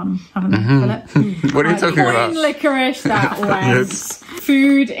they've gone, haven't they, Philip? What are you talking about? Licorice, that was.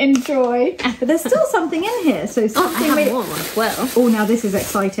 Food, enjoy. But there's still something in here, so I something have we... more as well. Oh, now this is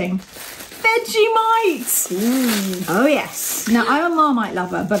exciting. Vegemite! Oh, yes. Now, I'm a Marmite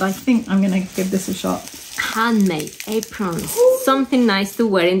lover, but I think I'm going to give this a shot. Handmade aprons. Something nice to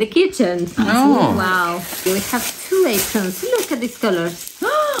wear in the kitchen. Oh. Wow. We have 2 aprons. Look at these colors.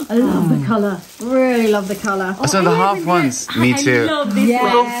 I love the colour. Really love the colour. So the half ones. Me too. I love this Yes.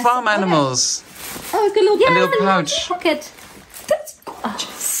 one. Little farm animals. Oh, it's got a little, A little pouch. Pocket. That's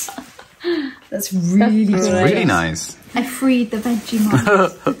gorgeous. That's really It's good. really nice. I freed the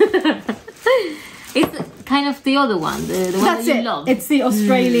Vegemite. It's kind of the other one, the one That's that you it. love. It's the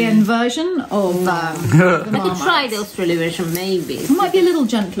Australian version of the I could try Marmite. the Australian version, maybe. It might be a little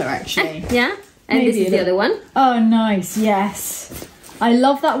gentler, actually. Yeah? And this is the other one. Oh, nice. Yes. I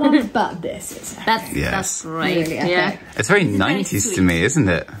love that one, but this is that's great. Really yeah. It's very 90s to me, isn't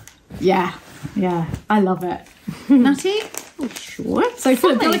it? Yeah. I love it. Natty? Oh, sure. So,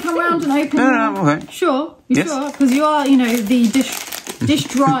 Philip, do you want to come around and open? No, okay. Sure? Yes. Sure? Because you are, the dish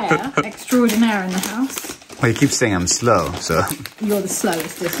dryer extraordinaire in the house. Well, you keep saying I'm slow, so... You're the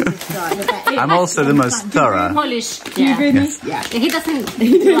slowest dish dryer. I'm also the most thorough. Polish. Do you agree with Yes. me? Yeah. He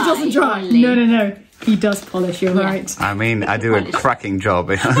doesn't dry. only. No. He does polish, you're right. I mean, I do a cracking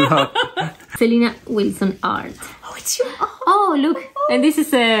job. Selena Wilson art. Oh, it's your art. Oh, look. And this is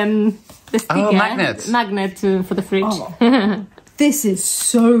the sticker. Oh, magnet. Magnet for the fridge. Oh. This is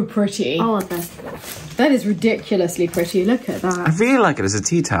so pretty. Oh, that is ridiculously pretty. Look at that. I really like it as a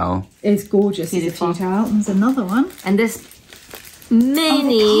tea towel. It's gorgeous. It's a tea towel. There's another one. And there's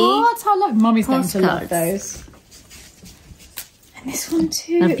many cards. I love. Mummy's going to love postcards. those. And this one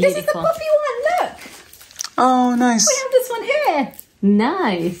too. They're This is the beautiful. puppy one. Look. Oh, nice. We have this one here.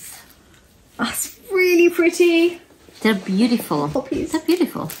 Nice. That's really pretty. They're beautiful. Puppies. They're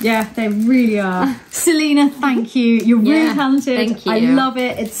beautiful. Yeah, they really are. Selena, thank you. You're really Yeah, talented. thank you. I love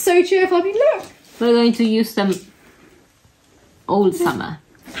it. It's so cheerful. I mean, look. We're going to use them all summer.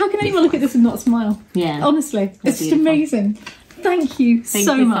 How can anyone look at this and not smile? Yeah. Honestly, it's just beautiful. amazing. Thank you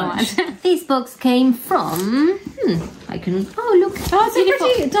so much. This box came from... I can... Oh, look. Oh, it's so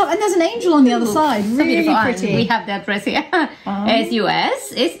pretty. And there's an angel on the other side. So Really beautiful. pretty. And we have the address here. It's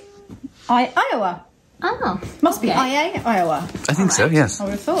US. It's... Iowa. Oh. Must be okay. IA, Iowa. I think so, yes. I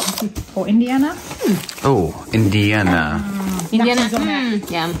would have thought. Or Indiana. Oh, Indiana. Indiana. That's on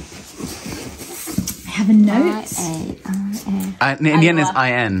it. Yeah. I have a note. Indiana is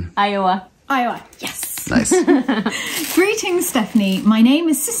IN. Iowa. Iowa. Yes. Nice. Greetings, Stephanie. My name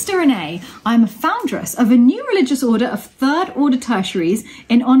is Sister Renee. I'm a foundress of a new religious order of Third Order Tertiaries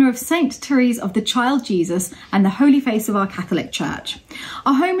in honour of Saint Therese of the Child Jesus and the Holy Face of our Catholic Church.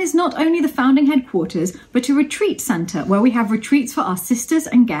 Our home is not only the founding headquarters, but a retreat centre where we have retreats for our sisters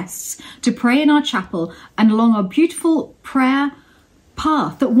and guests to pray in our chapel and along our beautiful prayer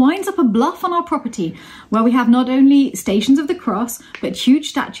path that winds up a bluff on our property, where we have not only Stations of the Cross, but huge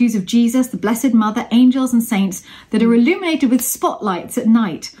statues of Jesus, the Blessed Mother, angels and saints that are illuminated with spotlights at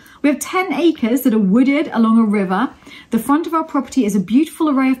night. We have 10 acres that are wooded along a river. The front of our property is a beautiful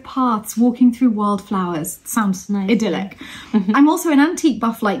array of paths walking through wildflowers. Sounds nice, idyllic. Yeah. I'm also an antique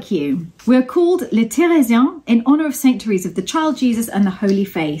buff like you. We're called Les Thérésiens in honour of Saint Therese of the Child Jesus and the Holy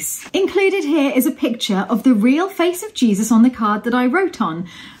Face. Included here is a picture of the real face of Jesus on the card that I wrote on,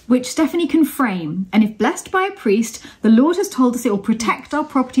 which Stephanie can frame. And if blessed by a priest, the Lord has told us it will protect our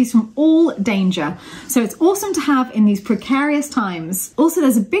properties from all danger. So it's awesome to have in these precarious times. Also,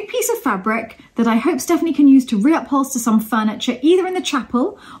 there's a big piece of fabric that I hope Stephanie can use to reupholster some furniture, either in the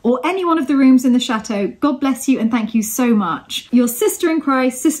chapel or any one of the rooms in the chateau. God bless you and thank you so much. Your sister in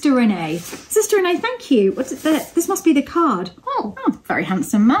Christ, Sister Renee. Sister Renee, thank you. What's it there? This must be the card. Oh, very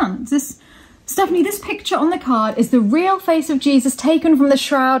handsome man. Is this... Stephanie, this picture on the card is the real face of Jesus taken from the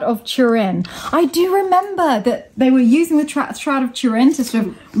Shroud of Turin. I do remember that they were using the Shroud of Turin to sort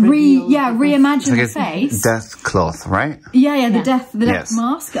of reimagine the face. Death cloth, right? Yeah, the death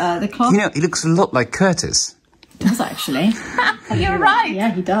mask, the cloth. You know, he looks a lot like Curtis. Does actually. You're right. Yeah,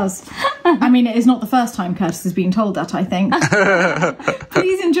 he does. I mean, it is not the first time Curtis has been told that, I think.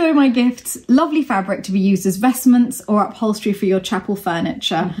 Please enjoy my gifts. Lovely fabric to be used as vestments or upholstery for your chapel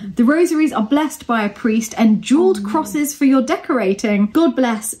furniture. The rosaries are blessed by a priest and jewelled crosses for your decorating. God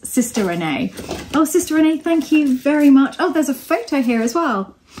bless, Sister Renee. Oh, Sister Renee, thank you very much. Oh, there's a photo here as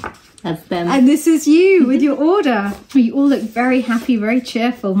well. That's them. And this is you with your order. You all look very happy, very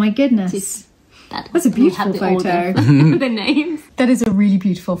cheerful. My goodness. That's a beautiful photo. The names. That is a really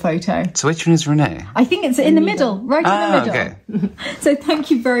beautiful photo. So which one is Renee? I think it's in the middle, right in the middle. Okay. So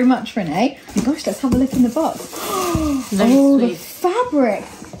thank you very much, Renee. Oh gosh, let's have a look in the box. Very sweet. The fabric.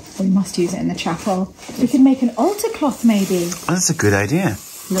 We must use it in the chapel. We could make an altar cloth, maybe. Oh, that's a good idea.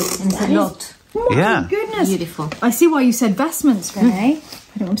 Look, and it's a lot. Oh my goodness. Beautiful. I see why you said vestments, Renee.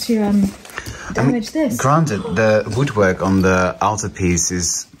 I don't want to damage this. Granted, the woodwork on the altarpiece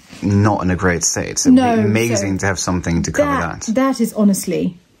is not in a great state. So it would be amazing to have something to cover that. That is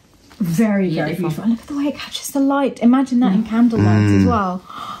honestly very, very beautiful. And look at the way it catches the light. Imagine that in candlelight as well.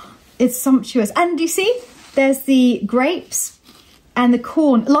 It's sumptuous. And you see, there's the grapes and the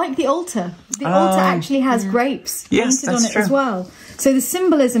corn, like the altar. The altar actually has grapes painted on it as well. So the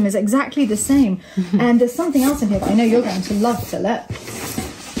symbolism is exactly the same. And there's something else in here that I know you're going to love, Philip.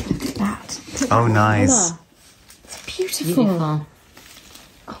 Look at that. Oh, nice. It's beautiful.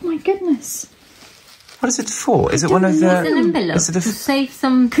 Oh my goodness. What is it for? Is it one of the... It's an envelope to save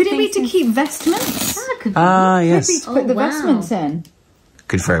some... Could it be to keep vestments? Could be. Yes. Could be to put the vestments in.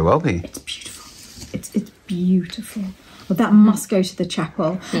 Could very well be. It's beautiful. It's beautiful. Well, that must go to the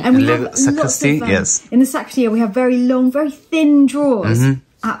chapel. Yeah. And we Little have sacristy, lots of, yes. In the sacristy, we have very long, very thin drawers.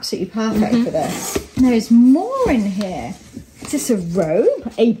 Absolutely perfect for this. And there's more in here. Is this a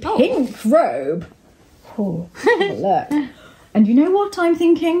robe? A pink robe. Oh, have a look. And you know what I'm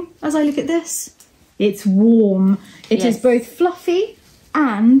thinking as I look at this? It's warm. It is both fluffy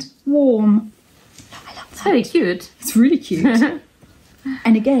and warm. I love that. It's very cute. It's really cute.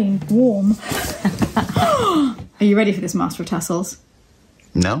 And again, warm. Are you ready for this, Master of Tassels?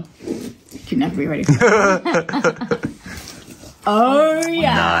 No? You can never be ready for that. Oh,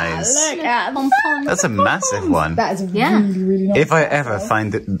 yeah. Nice. Look at that. That's a massive one. That is really, really nice. If I ever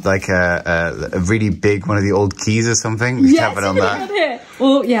find it like a really big one of the old keys or something, we have it on that. Here.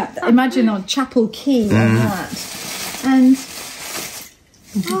 Well, yeah, imagine a chapel key on that. And,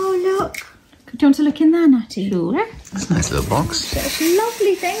 oh, look. Do you want to look in there, Natty? Sure. That's a nice little box. There's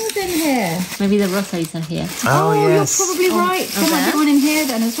lovely things in here. Maybe the rosaries are here. Oh, yes. You're probably right. There might be one in here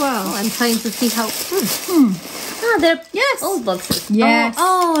then as well. I'm trying to see how... Ah, they're old boxes. Yes.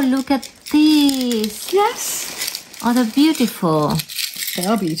 Oh, look at these. Yes. Oh, they're beautiful. They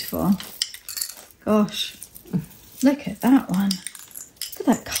are beautiful. Gosh. Look at that one. Look at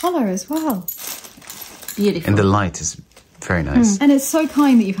that colour as well. Beautiful. And the light is very nice. And it's so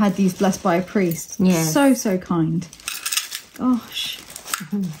kind that you've had these blessed by a priest. Yes. So, so kind. Gosh.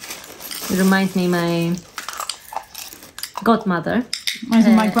 It reminds me of my godmother. Reminds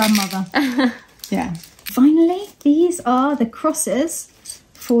me of my grandmother. Yeah. Finally, these are the crosses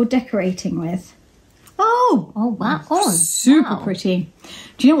for decorating with. Oh! Oh, wow. Oh, super pretty.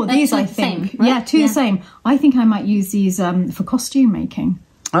 Do you know what these I think? Same, right? Yeah, two the same. I think I might use these for costume making.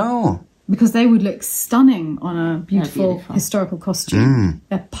 Oh. Because they would look stunning on a beautiful historical costume.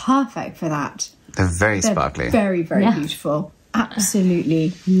 They're perfect for that. They're very sparkly. Very, very beautiful.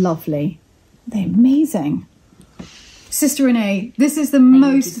 Absolutely lovely. They're amazing. Sister Renee, this is the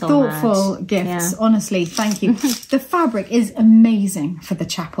most thoughtful gifts, honestly. Thank you. The fabric is amazing for the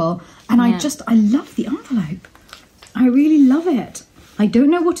chapel. And I love the envelope. I really love it. I don't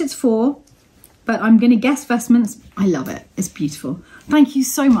know what it's for, but I'm going to guess vestments. I love it. It's beautiful. Thank you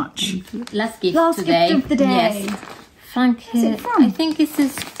so much. Last gift today. Gift of the day. Yes. Frank, where's it from? I think this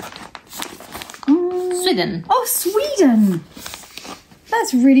is Sweden. Oh, Sweden.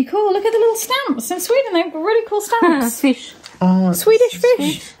 That's really cool. Look at the little stamps. In Sweden, they've got really cool stamps. Fish. Oh, Swedish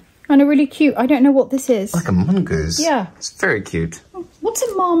fish. And a really cute, I don't know what this is. Like a mongoose. Yeah. It's very cute. What's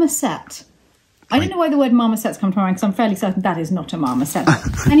a marmoset? I don't know why the word marmoset's come to my mind because I'm fairly certain that is not a marmoset.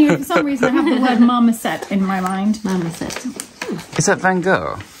 Anyway, for some reason I have the word marmoset in my mind. Marmoset. Is that Van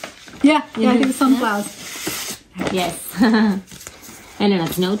Gogh? Yeah, I think it's sunflowers. Yes. And a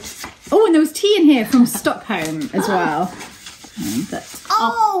nice note. Oh, and there was tea in here from Stockholm as well.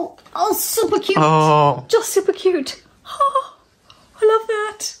 Oh, super cute. Oh. Just super cute. Oh, I love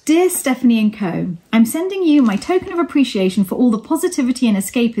that. Dear Stephanie and Co, I'm sending you my token of appreciation for all the positivity and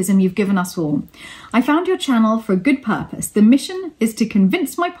escapism you've given us all. I found your channel for a good purpose. The mission is to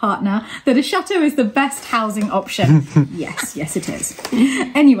convince my partner that a chateau is the best housing option. Yes, it is.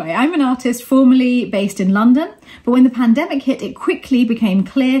 Anyway, I'm an artist formerly based in London, but when the pandemic hit, it quickly became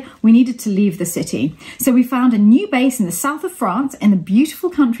clear we needed to leave the city. So we found a new base in the south of France in the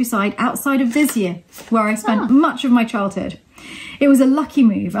beautiful countryside outside of Villioti, where I spent much of my childhood. It was a lucky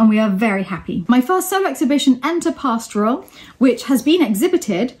move and we are very happy. My first solo exhibition, Enter Pastoral, which has been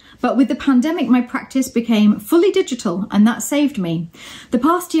exhibited, but with the pandemic my practice became fully digital and that saved me. The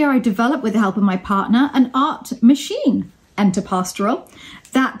past year I developed with the help of my partner an art machine, Enter Pastoral,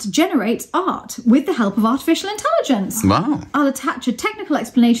 that generates art with the help of artificial intelligence. Wow. I'll attach a technical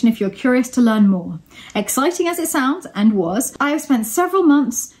explanation if you're curious to learn more. Exciting as it sounds, and was, I have spent several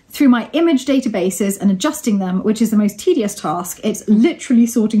months through my image databases and adjusting them, which is the most tedious task. It's literally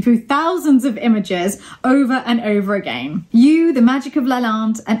sorting through thousands of images over and over again. You, the magic of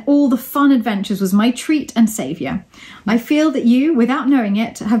Lalande, and all the fun adventures was my treat and saviour. I feel that you, without knowing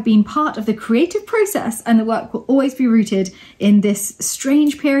it, have been part of the creative process, and the work will always be rooted in this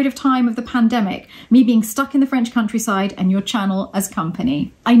strange period of time of the pandemic, me being stuck in the French countryside and your channel as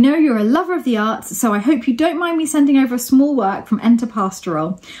company. I know you're a lover of the arts, so I hope you don't mind me sending over a small work from Enter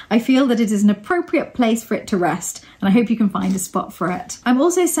Pastoral. I feel that it is an appropriate place for it to rest, and I hope you can find a spot for it. I'm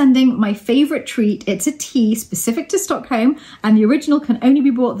also sending my favourite treat. It's a tea specific to Stockholm, and the original can only be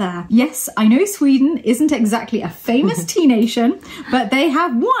bought there. Yes, I know Sweden isn't exactly a famous tea nation, but they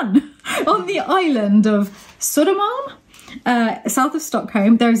have one on the island of Selmar. south of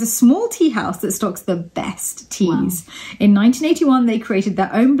Stockholm, there is a small tea house that stocks the best teas. Wow. In 1981, they created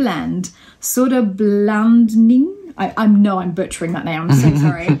their own blend, Soda Blandning. I'm butchering that name, I'm so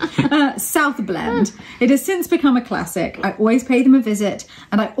sorry. South Blend. It has since become a classic. I always pay them a visit,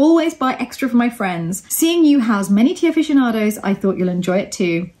 and I always buy extra for my friends. Seeing you house many tea aficionados, I thought you'll enjoy it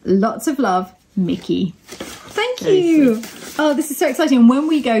too. Lots of love, Mickey. Thank you. Oh, this is so exciting. And when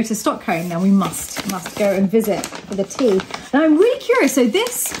we go to Stockholm, then we must go and visit for the tea. And I'm really curious. So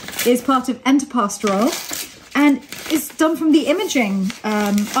this is part of Enterpastoral, and it's done from the imaging,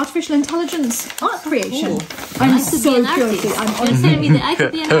 artificial intelligence art creation. I'm so curious. You're telling me that I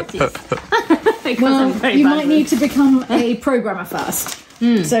could be an artist. Well, you might need to become a programmer first.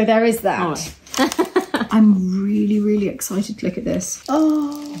 So there is that. I'm really, really excited to look at this.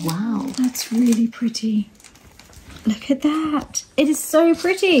 Oh, wow. That's really pretty. Look at that. It is so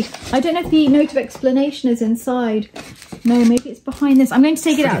pretty. I don't know if the note of explanation is inside. No, maybe it's behind this. I'm going to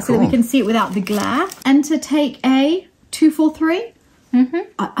take it out so that we can see it without the glare. Enter take A 243. I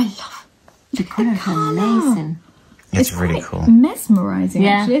love the colour. Amazing. It's really cool. Mesmerising,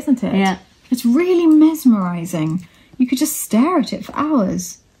 actually, isn't it? Yeah. It's really mesmerising. You could just stare at it for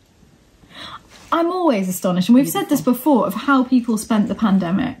hours. I'm always astonished, and we've said this before, of how people spent the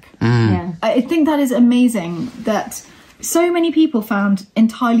pandemic. Yeah. I think that is amazing that so many people found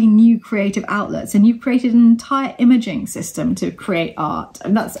entirely new creative outlets, and you've created an entire imaging system to create art,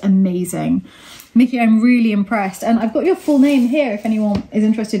 and that's amazing. Mickey, I'm really impressed, and I've got your full name here if anyone is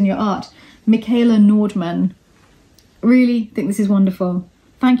interested in your art. Michaela Nordman. Really think this is wonderful.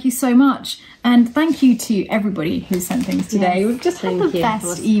 Thank you so much. And thank you to everybody who sent things today. We've just had the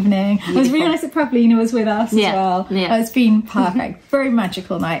best evening. It was really nice that Pavlina was with us as well. Yeah. It's been perfect. Very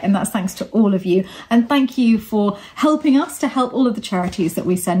magical night. And that's thanks to all of you. And thank you for helping us to help all of the charities that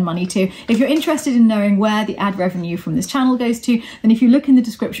we send money to. If you're interested in knowing where the ad revenue from this channel goes to, then if you look in the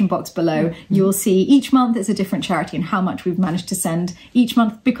description box below, you'll see each month it's a different charity and how much we've managed to send each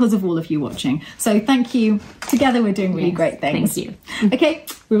month because of all of you watching. So thank you. Together we're doing really great things. Thank you. Okay,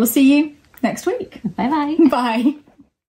 we will see you next week. Bye-bye. Bye.